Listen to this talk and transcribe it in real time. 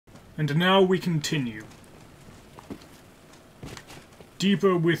And now we continue.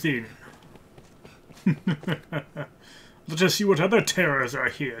 Deeper within. Let us see what other terrors are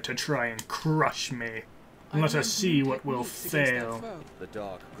here to try and crush me. And let us see what will fail. The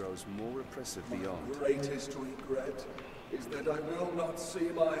dark grows more oppressive beyond. My greatest regret is that I will not see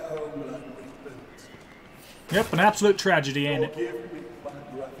my homeland rebuilt. Yep, an absolute tragedy, ain't it? Forgive me, my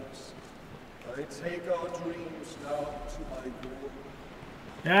brothers. I take our dreams now to my glory.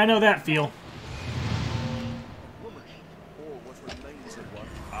 Yeah, I know that feel. Woman, or what remains of one,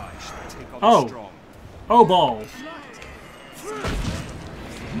 I shall take on Oh. the strong. Oh, balls.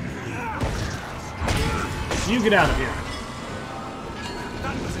 You get out of here.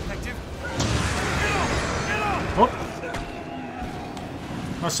 That was effective. Oh.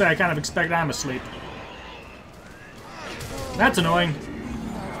 Must say, I kind of expect I'm asleep. That's annoying.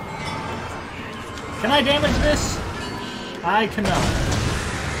 Can I damage this? I cannot.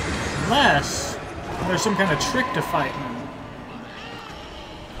 Unless there's some kind of trick to fight me.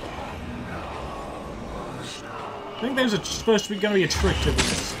 I think there's supposed to be going to be a trick to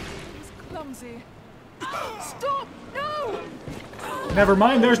this. He's clumsy. Stop! No! Never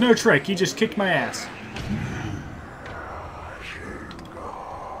mind, there's no trick. He just kicked my ass.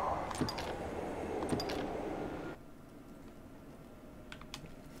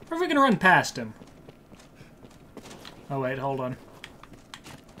 Or are we going to run past him? Oh wait, hold on.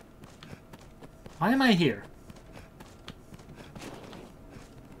 Why am I here?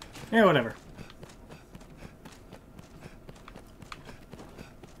 Yeah, whatever.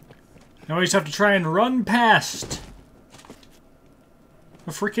 Now we just have to try and run past a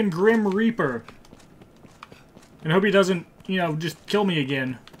freaking Grim Reaper. And hope he doesn't, you know, just kill me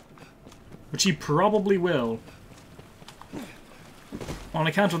again. Which he probably will. On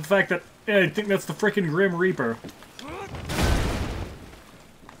account of the fact that I think that's the freaking Grim Reaper.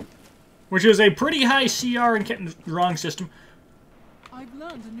 Which is a pretty high CR in the wrong system. I've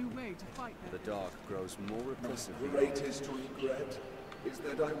learned a new way to fight them. The dark grows more oppressive My beyond. greatest regret is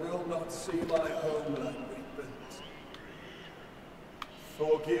that I will not see my homeland rebuilt.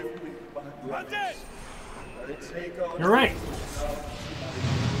 Forgive me, my brothers. I take our You're right. dreams now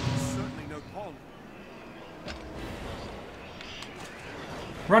to Certainly no pond.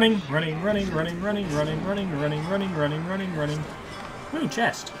 Running, running, running, running, running, running, running, running, running, running, running, running. Ooh,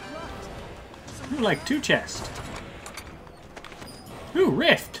 chest. Ooh, like 2 chests. Ooh,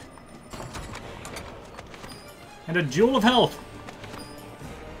 rift. And a jewel of health.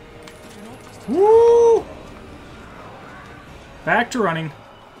 Woo! Back to running.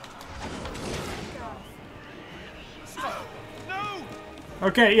 No!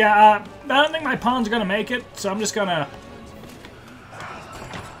 Okay, yeah, I don't think my pawn's gonna make it, so I'm just gonna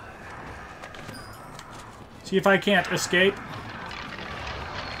see if I can't escape.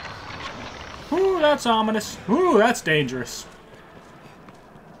 Ooh, that's ominous. Ooh, that's dangerous.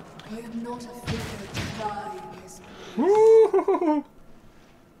 I am not a figure to die in his place. Ooh.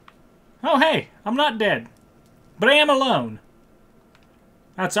 Oh, hey, I'm not dead. But I am alone.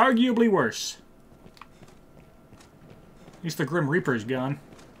 That's arguably worse. At least the Grim Reaper's gone.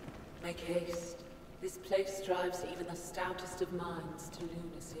 Make haste. This place drives even the stoutest of minds to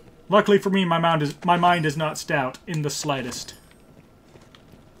lunacy. Luckily for me, my mind is not stout in the slightest.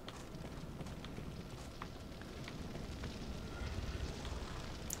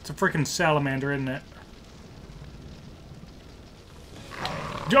 It's a freaking salamander, isn't it?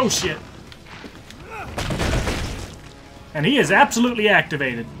 Oh shit! And he is absolutely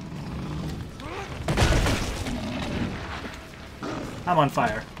activated. I'm on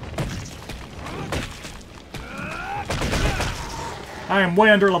fire. I am way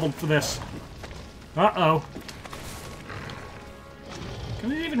underleveled for this. Uh-oh.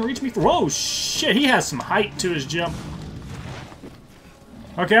 Can he even reach me? Whoa, shit, he has some height to his jump.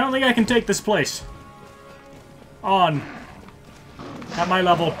 Okay, I don't think I can take this place. On. At my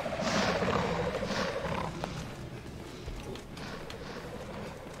level.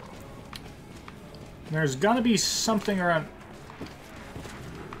 There's gotta be something around.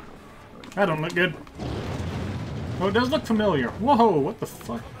 That don't look good. Oh, it does look familiar. Whoa, what the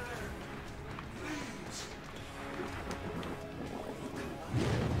fuck?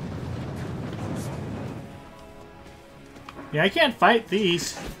 Yeah, I can't fight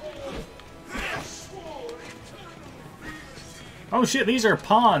these. Oh shit, these are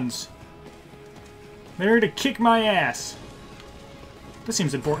pawns. They're here to kick my ass. This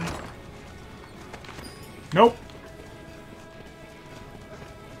seems important. Nope.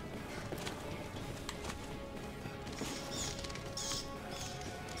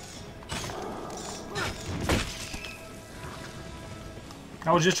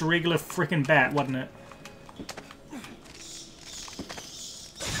 That was just a regular freaking bat, wasn't it?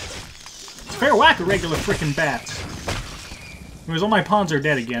 Fair whack a regular freaking bats. Anyways, all my pawns are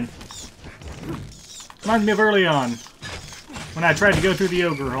dead again. Reminds me of early on, when I tried to go through the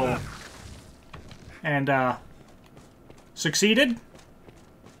ogre hole. And, succeeded?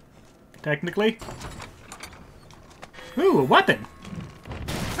 Technically. Ooh, a weapon!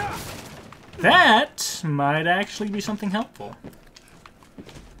 That might actually be something helpful.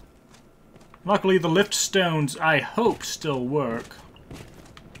 Luckily, the lift stones, I hope, still work.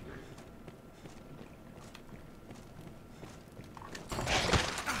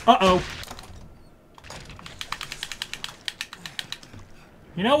 Uh-oh.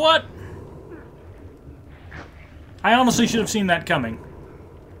 You know what? I honestly should have seen that coming.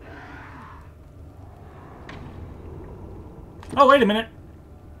 Oh, wait a minute.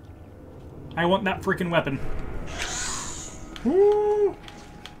 I want that freaking weapon. Woo!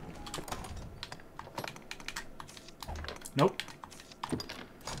 Nope.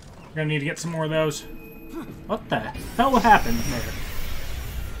 We're gonna need to get some more of those. What the hell happened there?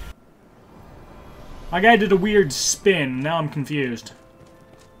 My guy did a weird spin. Now I'm confused.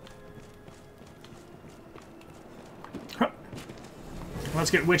 Huh.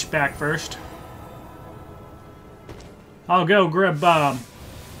 Let's get Witch back first. I'll go grab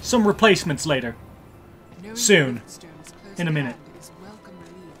some replacements later. Soon. In a minute.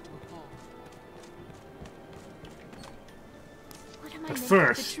 But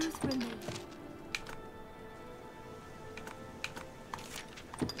first...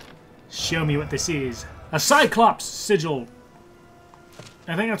 show me what this is. A Cyclops sigil.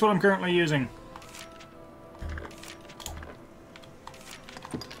 I think that's what I'm currently using.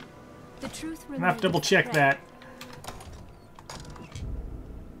 The truth I'm gonna have to double check that.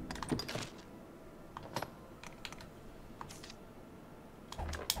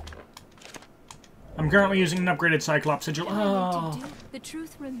 I'm currently using an upgraded Cyclops sigil. Oh. The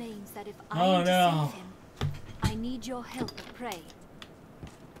truth remains that if I Oh no. save him, I need your help, pray.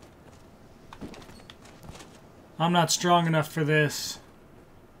 I'm not strong enough for this.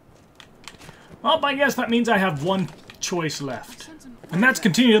 Well, I guess that means I have one choice left. And that's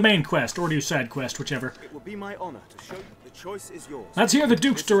continue the main quest, or do side quest, whichever. It will be my honor to show you the choice is yours. Let's hear the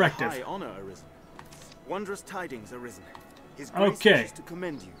Duke's directive. High honor, Arisen. Wondrous tidings, Arisen. His grace Okay. wishes to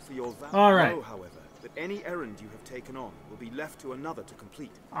commend you for your valor. All right. Know, however, that any errand you have taken on will be left to another to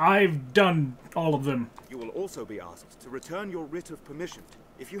complete. I've done all of them. You will also be asked to return your writ of permission.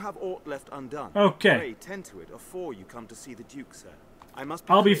 If you have aught left undone, Okay. pray tend to it afore you come to see the Duke, sir. I must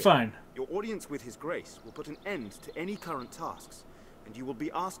be I'll be clear. fine. Your audience with His Grace will put an end to any current tasks, and you will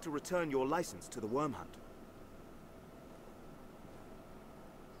be asked to return your license to the Worm Hunt.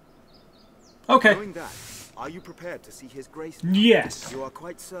 Okay. Knowing that, are you prepared to see His Grace? Yes. You are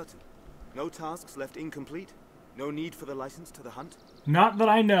quite certain? No tasks left incomplete? No need for the license to the hunt? Not that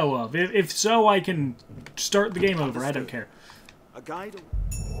I know of. If so, I can start the game over. I don't care. A guide?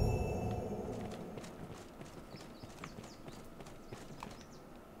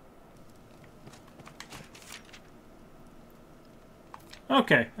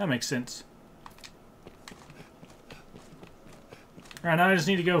 Okay, that makes sense. Alright, now I just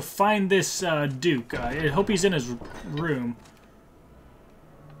need to go find this Duke. I hope he's in his room.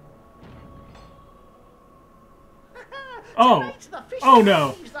 Oh! Oh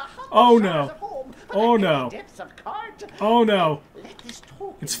no! Oh no! Oh no! Oh no!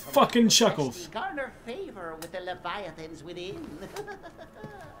 It's fucking Chuckles. Garner favor with the leviathans within.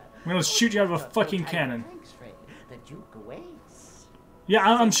 I'm gonna shoot you out of a fucking cannon. Thanks, Fred. The Duke awaits. Yeah,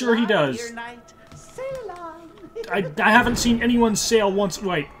 I'm sure he does. Your knight, sail on. I haven't seen anyone sail once.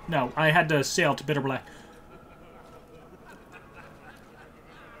 Wait, no, I had to sail to Bitter Black.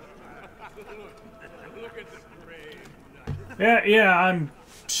 Yeah, I'm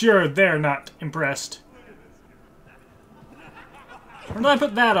sure they're not impressed. Where did I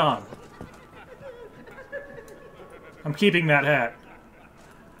put that on? I'm keeping that hat.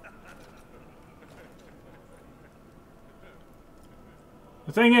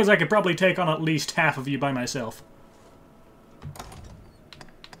 The thing is, I could probably take on at least half of you by myself.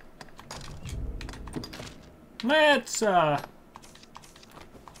 Let's, I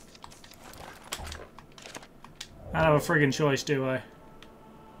don't have a friggin' choice, do I?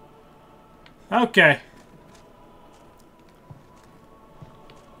 Okay.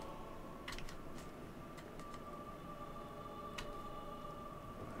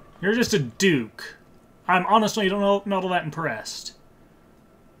 You're just a duke. I'm honestly not all that impressed.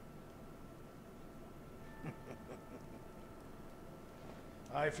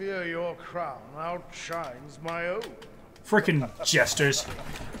 I fear your crown outshines my own. Frickin' jesters.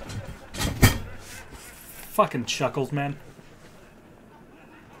 Fucking chuckles, man.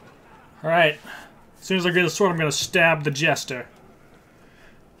 Alright. As soon as I get a sword, I'm gonna stab the jester.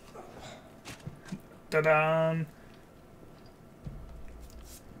 Ta-da!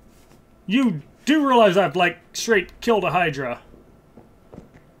 You do realize I've, like, straight killed a Hydra.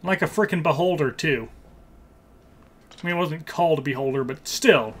 Like a frickin' beholder, too. I mean, it wasn't called a beholder, but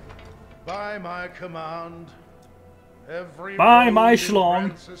still. By my command, every By road my in schlong.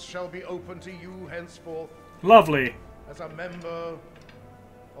 Francis shall be open to you henceforth Lovely. as a member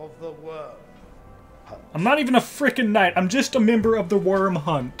of the Worm. I'm not even a frickin' knight. I'm just a member of the Worm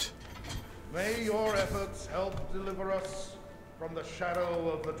Hunt. May your efforts help deliver us from the shadow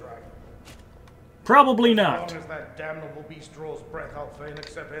of the dragon. Probably As not. long as that damnable beast draws breath, I'll fain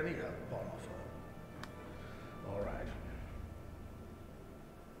accept any help on offer. All right.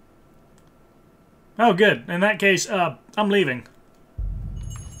 Oh, good. In that case, I'm leaving.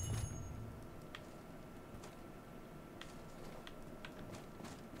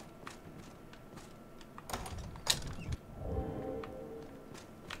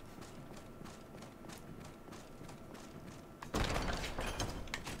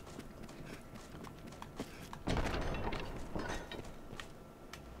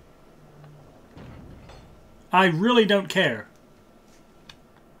 I really don't care.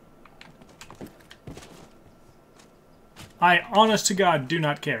 I, honest to God, do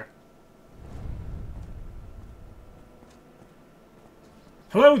not care.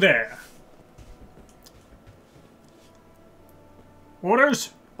 Hello there.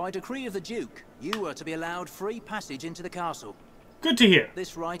 Orders? By decree of the Duke, you are to be allowed free passage into the castle. Good to hear.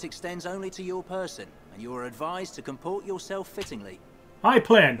 This right extends only to your person, and you are advised to comport yourself fittingly. I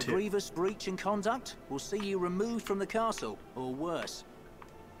plan A to. grievous breach in conduct will see you removed from the castle, or worse.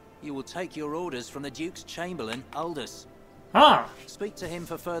 You will take your orders from the Duke's Chamberlain, Aldous. Ah, Speak to him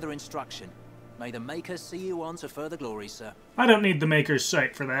for further instruction. May the Maker see you on to further glory, sir. I don't need the Maker's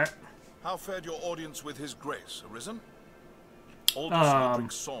sight for that. How fared your audience with His Grace, Arisen?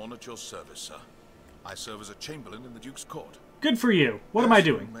 Aldous Sawn at your service, sir. I serve as a Chamberlain in the Duke's court. Good for you. What am I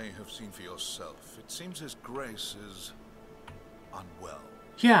doing? You may have seen for yourself. It seems His Grace is unwell.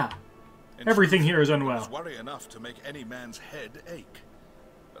 Yeah. In Everything truth, here is it unwell. was worry enough to make any man's head ache.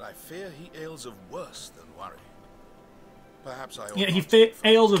 But I fear he ails of worse than worry. Perhaps I ought Yeah, he not speak for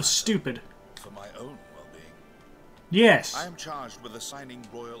ails of myself, stupid. for my own well-being. Yes. I am charged with assigning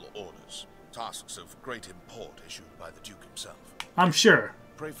royal orders, tasks of great import issued by the Duke himself. I'm sure.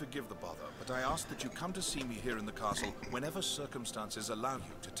 Pray forgive the bother, but I ask that you come to see me here in the castle whenever circumstances allow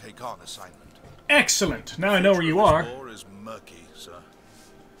you to take on assignment. Excellent. Now I know where you are. This war is murky, sir.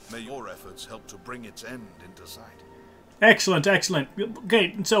 May your efforts help to bring its end into sight. Excellent, excellent.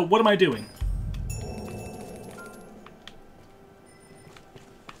 Okay, so what am I doing?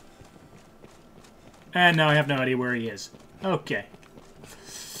 And now I have no idea where he is. Okay.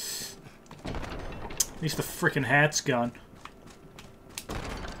 At least the frickin' hat's gone.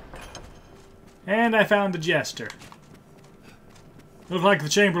 And I found the Jester. Look like the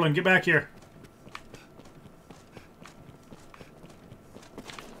Chamberlain. Get back here.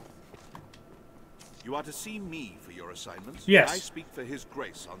 You are to see me for your assignments. Yes. I speak for His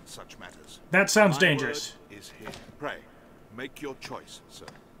Grace on such matters. That sounds My dangerous. word is here. Pray, make your choice, sir.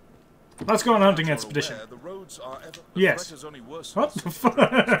 Let's go on a hunting As you're expedition. aware, the roads are ever. Yes. The threat is only worse. What the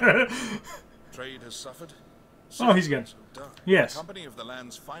fuck? Trade has suffered. Oh, he's good. Citizens have died. Yes. The company of the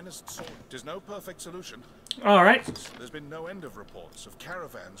land's finest sword. It is no perfect solution. Alright. There's been no end of reports of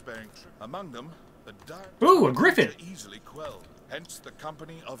caravans bearing among them a dire. Ooh, a Griffon. Easily quelled. Hence the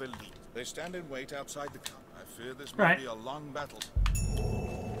company of elite. They stand in wait outside the camp. I fear this Right. may be a long battle.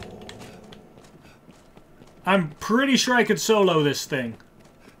 I'm pretty sure I could solo this thing.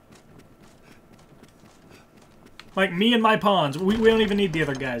 Like, me and my pawns. We don't even need the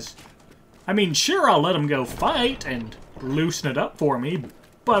other guys. I mean, sure, I'll let them go fight and loosen it up for me,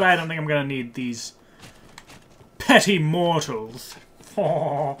 but I don't think I'm gonna need these petty mortals.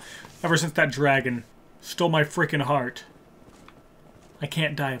 Oh, ever since that dragon stole my freaking heart. I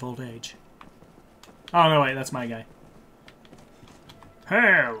can't die of old age. Oh, no, wait, that's my guy.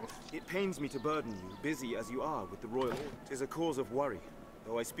 Hell! It pains me to burden you, busy as you are with the royal. It is a cause of worry,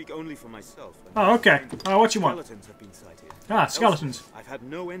 though I speak only for myself. Oh, okay. Oh, what you want? Skeletons have been sighted. Ah, skeletons. Elsewhere, I've had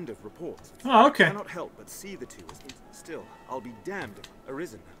no end of reports. Oh, okay. I cannot help but see the two as still. I'll be damned if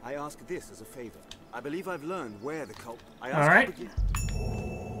Arisen. I ask this as a favor. I believe I've learned where the cult. I ask All right. to begin.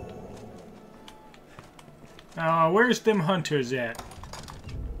 Where's them hunters at?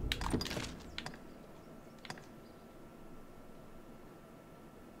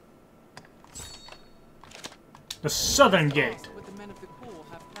 The southern gate. What the men of the corps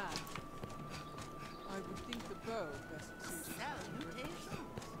have planned. I would think the bow best suited.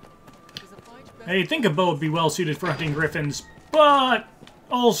 Is a fight best? I think a bow would be well suited for hunting griffins, but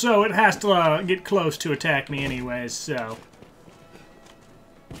also it has to get close to attack me anyways, so.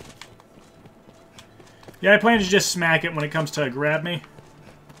 Yeah, I plan to just smack it when it comes to grab me.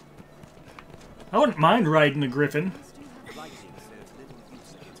 I wouldn't mind riding a griffin. Lightning serves little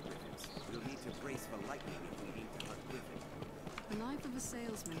use against griffins. We'll need to brace for lightning if we aim to hunt griffin. The life of a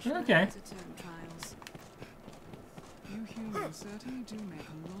salesman should Okay. have its own trials. You humans certainly do make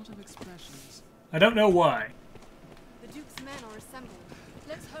a lot of expressions. I don't know why. The Duke's men are assembled.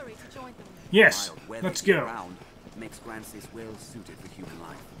 Let's hurry to join them. Yes, Wild weather let's go. year-round makes Grancis well suited for human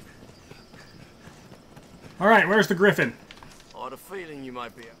life. Alright, where's the griffin? I had a feeling you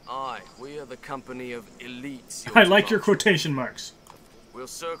might be. Aye, we are the company of elites. I like your quotation marks. We'll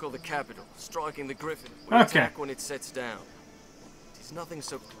circle the capital, striking the griffin. We'll Okay. attack when it sets down. It is nothing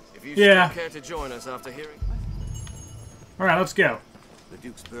so. If you Yeah. still care to join us after hearing. Alright, let's go. The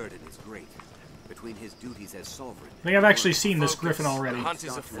Duke's burden is great. Between his duties as sovereign, I think I've actually seen this griffin already. The hunt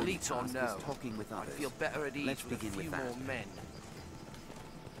is a fleet or no. talking with I others. feel better at ease Let's with a begin few with that. more men.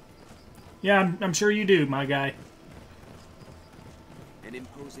 Yeah, I'm sure you do, my guy. An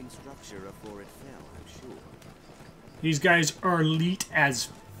imposing structure afore it fell, I'm sure. These guys are elite as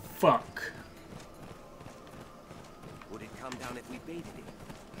fuck. Would it come down if we baited it?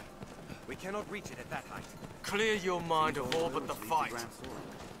 We cannot reach it at that height. Clear your mind of all but the fight.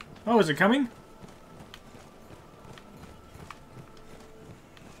 Oh, is it coming?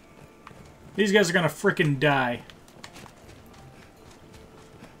 These guys are gonna frickin' die.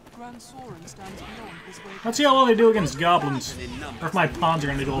 Grand Soren stands beyond this way. Let's see how well they do against goblins. Or if my pawns are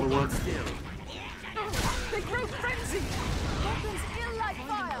gonna do all the work. They grow frenzied! Goblins ill like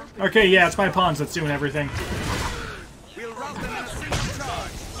fire! Okay, yeah, it's my pawns that's doing everything. We'll rout them in a single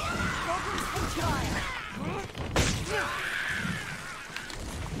charge. Goblins hate fire!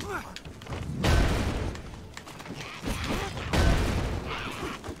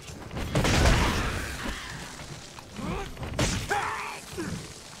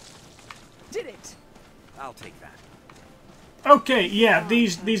 Did it! I'll take that. Okay, yeah,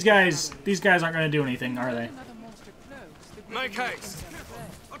 these guys aren't gonna do anything, are they? Another monster close. The Make griffin haste. will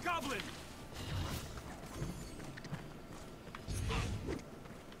prey. A goblin!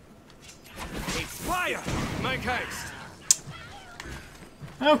 It's fire! Make haste!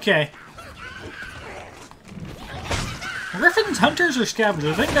 Okay. Griffins hunters or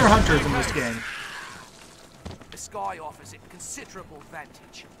scavengers? I think they're hunters in this game. The sky offers it considerable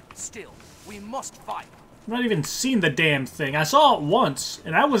advantage. Still, we must fight. I've not even seen the damn thing. I saw it once,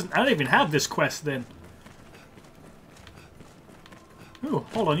 and I didn't even have this quest then. Ooh,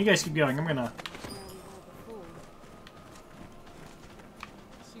 hold on, you guys keep going. I'm gonna...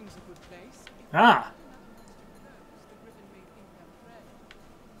 Seems a good place. Ah! The griffin may think them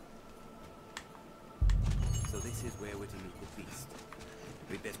prey. So this is where we're to meet the beast.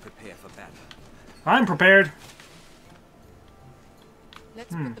 We'd best prepare for battle. I'm prepared.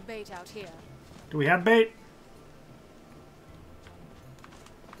 Let's put the bait out here. Do we have bait?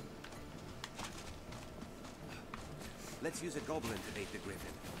 Let's use a goblin to bait the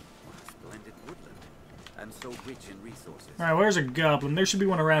griffin. Splendid woodland. And so rich in resources. Alright, where's a goblin? There should be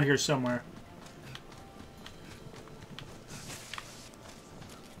one around here somewhere.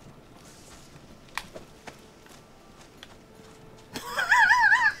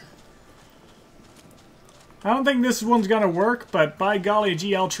 I don't think this one's gonna work, but by golly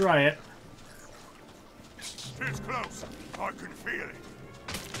gee, I'll try it. It's close. I can feel it.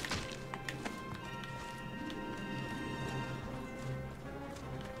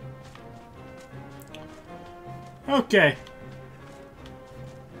 Okay.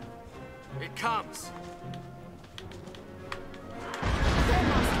 It comes.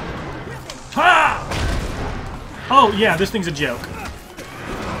 Ha! Oh, yeah, this thing's a joke.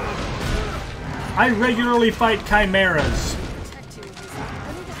 I regularly fight chimeras.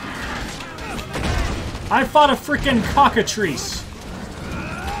 I fought a frickin' cockatrice.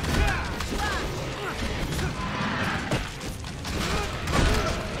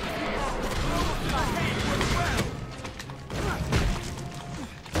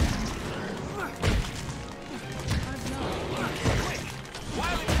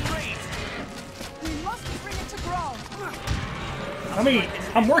 We must bring it to ground!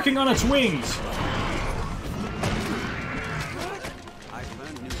 I'm working on its wings. I've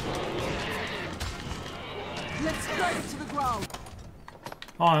learned new Let's drag it to the ground!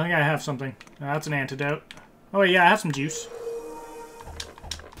 Oh, I think I have something. That's an antidote. Oh, yeah, I have some juice.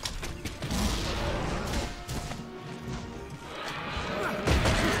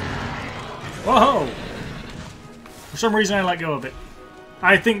 Whoa! For some reason I let go of it.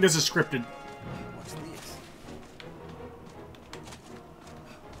 I think this is scripted. What's this?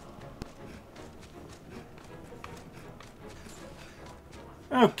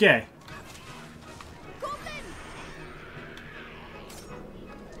 Okay.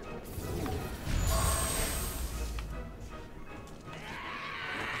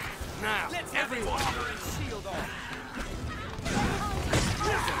 Now, everyone!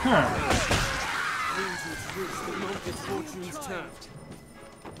 Huh. Fortune's turned.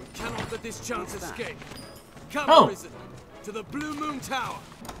 We cannot let this chance escape. Come, Oh. Arisen, to the Blue Moon Tower.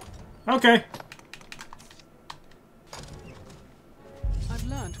 Okay. I've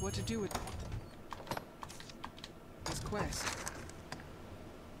learned what to do with this quest.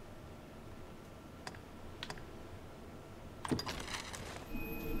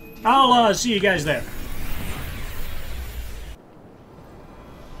 I'll see you guys there.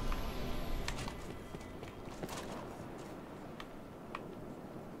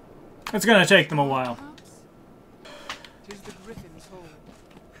 It's gonna take them a while. Tis the Griffin's hole.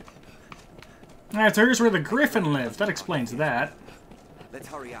 Alright, so here's where the Griffon lives. That explains that. Let's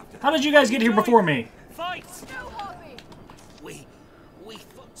hurry after. How did you guys get here before me? Fight! No hurry! We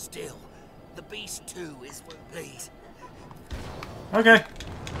fought still. The beast too is what please. Okay.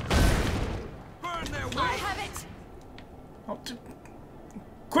 Burn their way. I have it! Oh,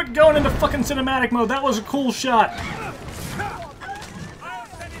 quit going into fucking cinematic mode. That was a cool shot.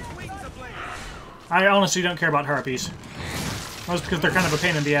 I honestly don't care about harpies. Most because they're kind of a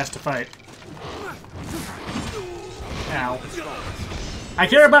pain in the ass to fight. Ow. I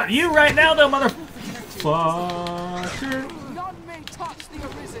care about you right now, though, motherfucker. None may touch the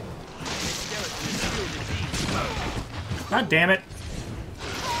Arisen. God damn it.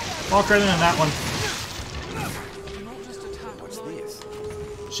 All credit on that one. Not just attack. What's this?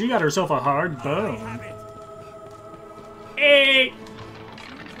 She got herself a hard bone. Hey!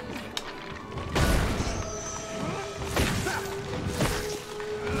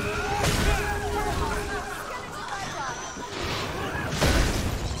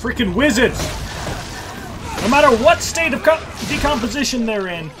 Freaking wizards! No matter what state of decomposition they're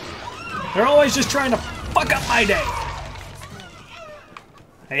in, they're always just trying to fuck up my day.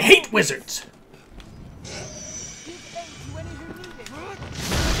 I hate wizards!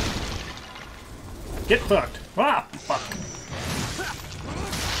 Get fucked. Ah, fuck.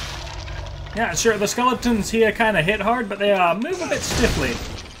 Yeah, sure, the skeletons here kind of hit hard, but they move a bit stiffly.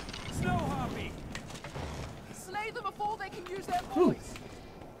 Snow harpy. Slay them before they can use their Ooh. voice.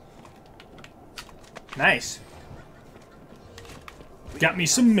 Nice. Got me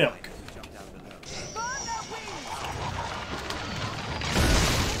some milk.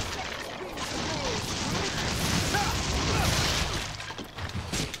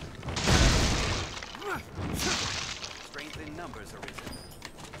 Strength in numbers, Arisen.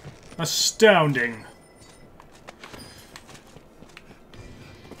 Astounding.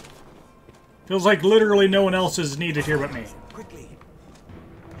 Feels like literally no one else is needed here but me. Quickly.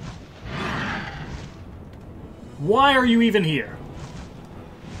 Why are you even here?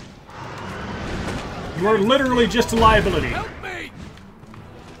 You are literally just a liability. Help me!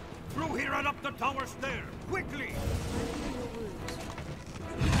 Through here and up the tower stair, quickly!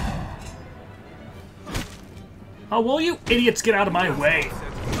 Oh, will you idiots get out of my way?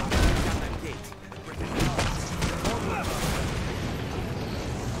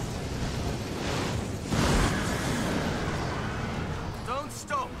 Don't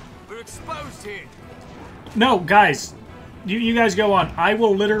stop. We're exposed here. No, guys. You guys go on. I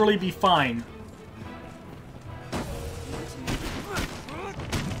will literally be fine.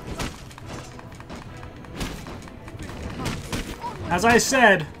 As I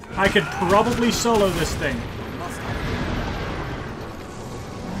said, I could probably solo this thing.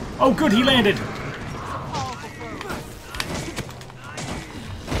 Oh, good, he landed.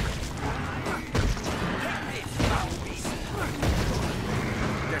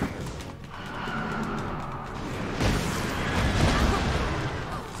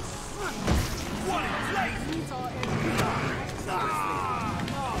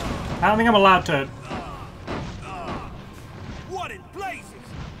 I don't think I'm allowed to. What in blazes?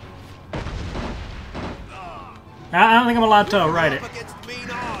 I don't think I'm allowed to write it. Up against mean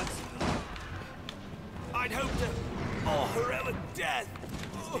odds. I'd hope to. Oh, heroic death.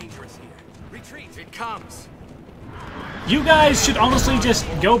 It's dangerous here. Retreat. It comes. You guys should honestly just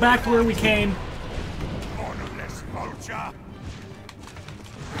go back to where we came. Honorless vulture.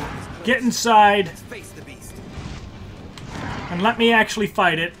 Get inside. Face the beast. And let me actually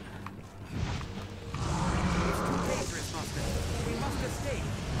fight it. It's too dangerous, Master. We must escape.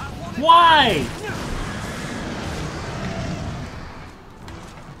 Why?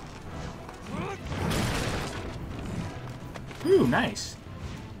 Ooh, nice.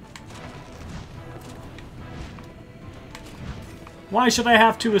 Why should I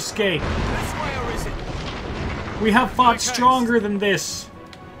have to escape? This way, Arisen. We have fought stronger than this.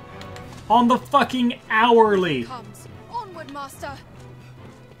 On the fucking hourly. Comes. Onward, master.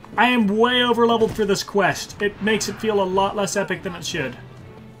 I am way over leveled for this quest. It makes it feel a lot less epic than it should.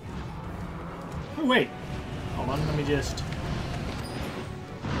 Oh, wait. Hold on, let me just...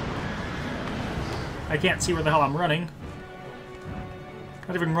 I can't see where the hell I'm running.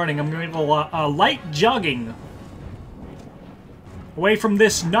 Not even running, I'm going to go light jogging. Away from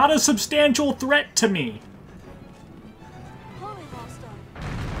this not a substantial threat to me. Hurry, master.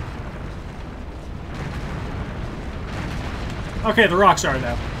 Okay, the rocks are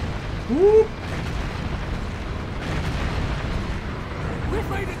though. Whoop. We've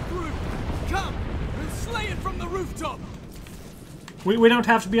made it through. Come and slay it from the rooftop. We don't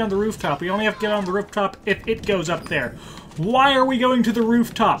have to be on the rooftop. We only have to get on the rooftop if it goes up there. Why are we going to the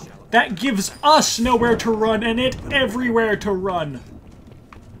rooftop? That gives us nowhere to run and it everywhere to run.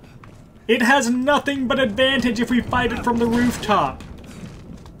 It has nothing but advantage if we fight it from the rooftop.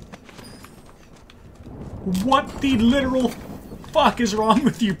 What the literal fuck is wrong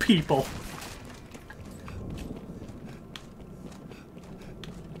with you people?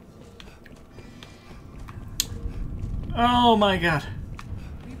 Oh my god.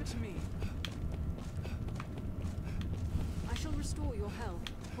 Leave it to me. I shall restore your health.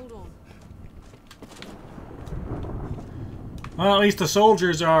 Hold on. Well, at least the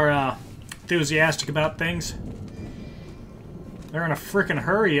soldiers are enthusiastic about things. They're in a frickin'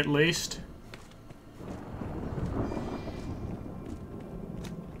 hurry, at least.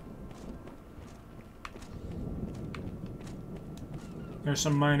 There's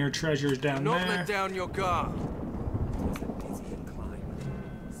some minor treasures down Do not there. let down your guard.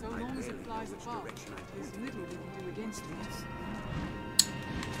 So long as it flies above, there's little we can do against it.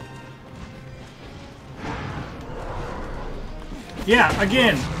 Yeah,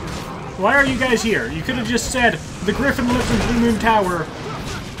 again. Why are you guys here? You could have just said, the Griffon lives in Blue Moon Tower.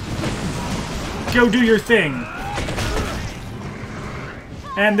 Go do your thing.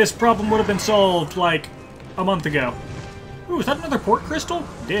 And this problem would have been solved, like, a month ago. Ooh, is that another port crystal?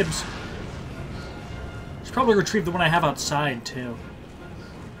 Dibs. Should probably retrieve the one I have outside, too.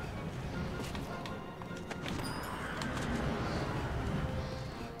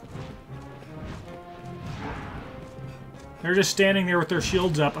 They're just standing there with their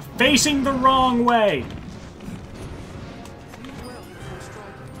shields up, facing the wrong way!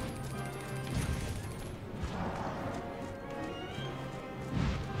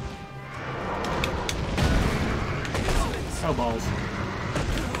 Oh, balls.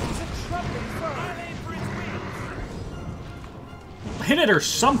 Hit it or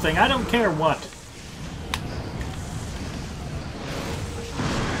something, I don't care what.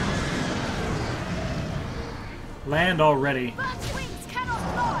 Land already. Bird's wings cannot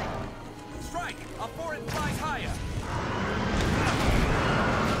fly. Strike! Before it flies higher.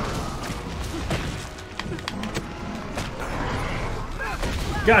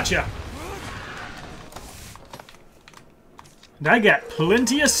 Gotcha. And I got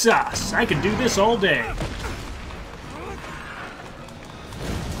plenty of sauce. I could do this all day.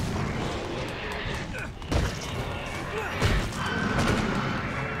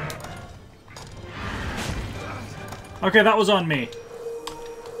 Okay, that was on me.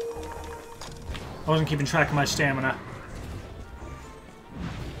 I wasn't keeping track of my stamina.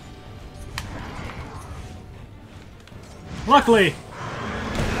 Luckily,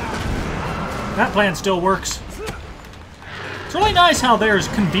 that plan still works. It's really nice how there's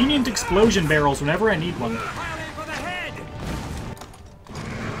convenient explosion barrels whenever I need one.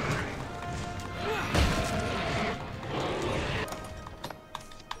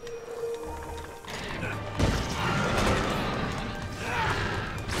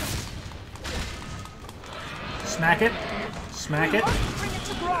 Smack it. Smack it.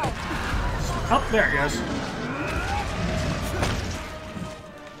 Oh, there it goes.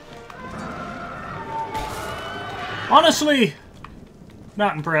 Honestly,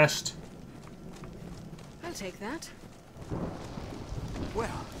 not impressed. I'll take that. Well,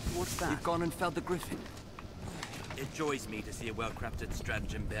 what's that? You've gone and felled the Griffon. It joys me to see a well-crafted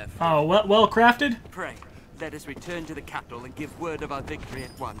stratagem bear fruit. Oh, well crafted? Pray, let us return to the capital and give word of our victory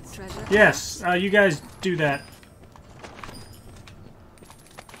at once. Treasure. Yes, you guys do that.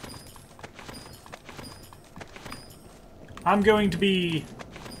 I'm going to be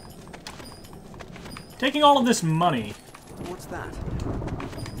taking all of this money. What's that?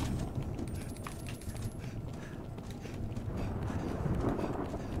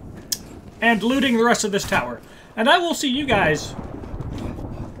 and looting the rest of this tower. And I will see you guys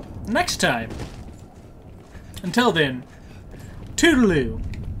next time. Until then, toodaloo,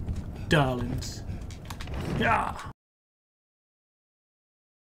 darlings. Yeah.